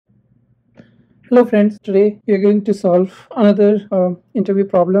Hello friends, today we are going to solve another interview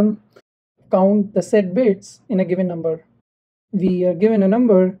problem. Count the set bits in a given number. We are given a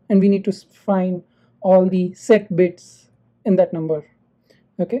number and we need to find all the set bits in that number.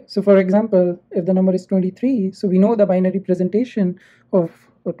 Okay, so for example, if the number is 23, so we know the binary representation of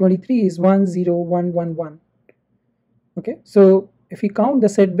 23 is 10111. Okay, so if we count the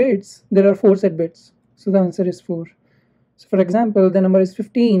set bits, there are 4 set bits. So the answer is 4. So for example, the number is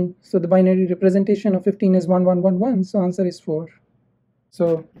 15. So the binary representation of 15 is 1111. So answer is 4.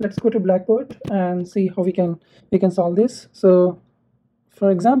 So let's go to Blackboard and see how we can solve this. So for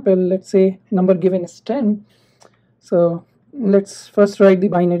example, let's say number given is 10. So let's first write the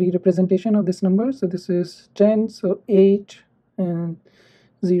binary representation of this number. So this is 10. So 8 and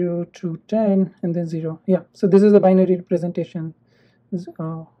 0 to 10 and then 0. Yeah. So this is the binary representation.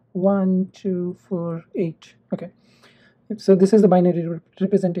 1, 2, 4, 8. Okay. So this is the binary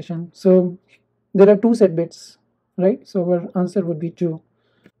representation. So there are 2 set bits, right? So our answer would be 2.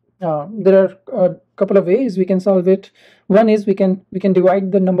 There are a couple of ways we can solve it. One is we can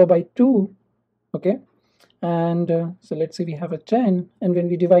divide the number by 2. Okay, and so let's say we have a 10, and when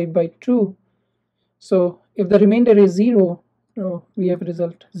we divide by 2, so if the remainder is 0, we have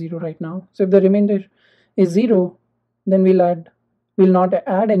result 0 right now. So if the remainder is 0, then we'll not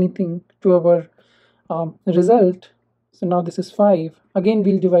add anything to our result. So now this is 5. Again,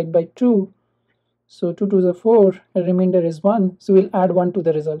 we'll divide by 2. So 2 to the 4, the remainder is 1. So we'll add 1 to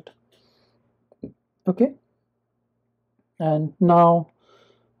the result. Okay. And now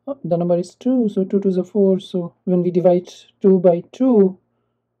the number is 2. So 2 to the 4. So when we divide 2 by 2,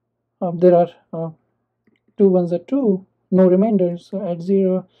 there are 2 ones are 2. No remainder. So add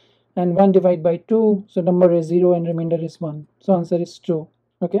 0. And 1 divided by 2. So number is 0 and remainder is 1. So answer is 2.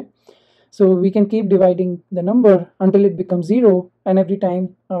 Okay. So we can keep dividing the number until it becomes 0, and every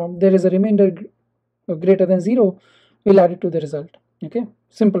time there is a remainder greater than 0, we'll add it to the result. Okay,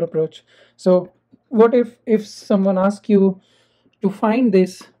 simple approach. So what if someone asks you to find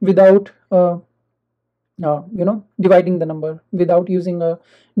this without dividing the number, without using a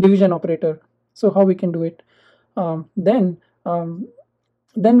division operator? So how we can do it? Then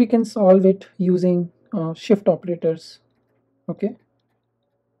we can solve it using shift operators. Okay.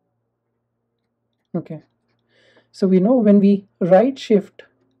 Okay, so we know when we right shift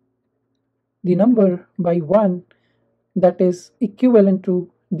the number by 1, that is equivalent to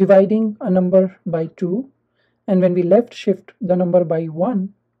dividing a number by 2, and when we left shift the number by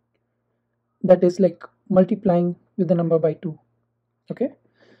 1, that is like multiplying with the number by 2. Okay,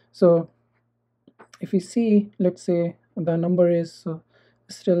 so if we see, let's say the number is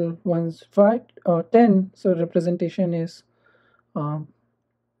still 10, so representation is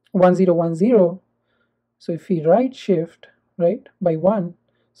 1010. So if we right shift right by 1,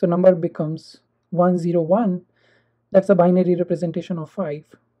 so number becomes 101. That's a binary representation of 5.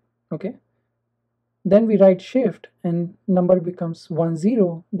 Okay, then we right shift and number becomes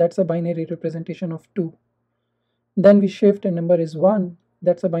 10. That's a binary representation of 2. Then we shift and number is 1.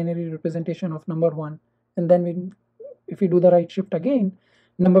 That's a binary representation of number 1. And then if we do the right shift again,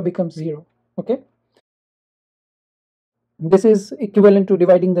 number becomes 0. Okay, this is equivalent to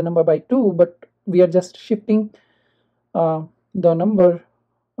dividing the number by 2, but we are just shifting the number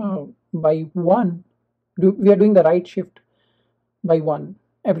by 1. We are doing the right shift by 1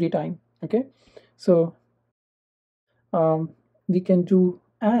 every time. Okay, so we can do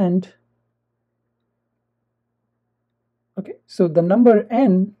AND. Okay, so the number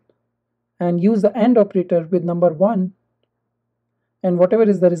n, and use the AND operator with number 1, and whatever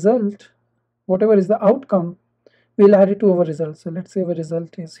is the result, whatever is the outcome, we'll add it to our result. So let's say our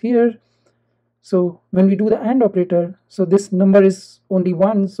result is here. So when we do the AND operator, so this number is only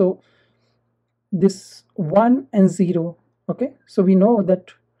 1, so this 1 and 0. Okay, so we know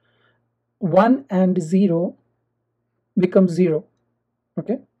that 1 and 0 becomes 0.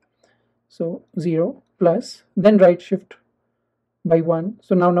 Okay, so 0 plus, then right shift by 1.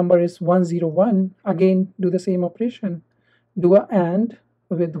 So now number is 101. Again, do the same operation, do a AND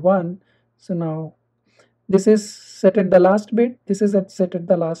with 1. So now this is set at the last bit, this is set at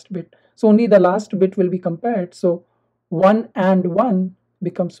the last bit. So only the last bit will be compared. So 1 and 1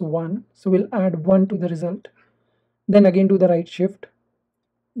 becomes 1. So we'll add 1 to the result. Then again do the right shift,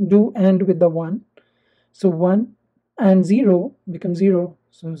 do AND with the 1. So 1 and 0 becomes 0.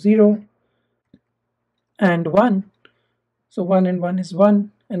 So 0 and 1. So 1 and 1 is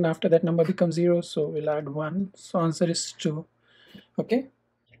 1. And after that number becomes 0. So we'll add 1. So answer is 2. Okay.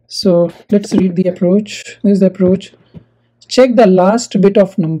 So let's read the approach. This is the approach. Check the last bit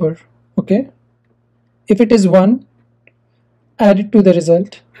of number. Okay, if it is 1, add it to the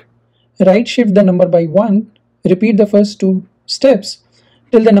result. right shift the number by 1, repeat the first two steps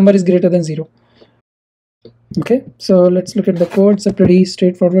till the number is greater than 0. Okay, so let's look at the code. It's a pretty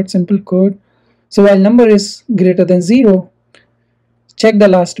straightforward, simple code. So while number is greater than 0, check the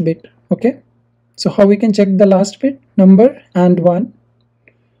last bit. Okay, so how we can check the last bit? Number and 1.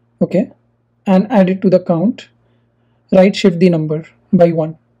 Okay, and add it to the count. Right shift the number by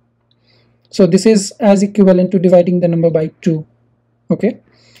 1. So this is as equivalent to dividing the number by 2. Okay,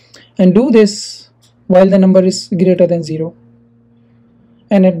 and do this while the number is greater than 0.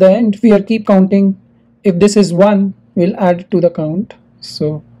 And at the end we are keep counting. If this is 1, we'll add to the count.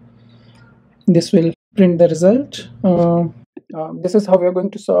 So this will print the result. This is how we are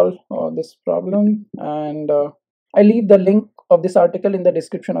going to solve this problem, and I leave the link of this article in the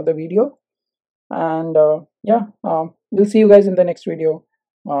description of the video. And yeah, we'll see you guys in the next video.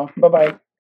 Bye bye.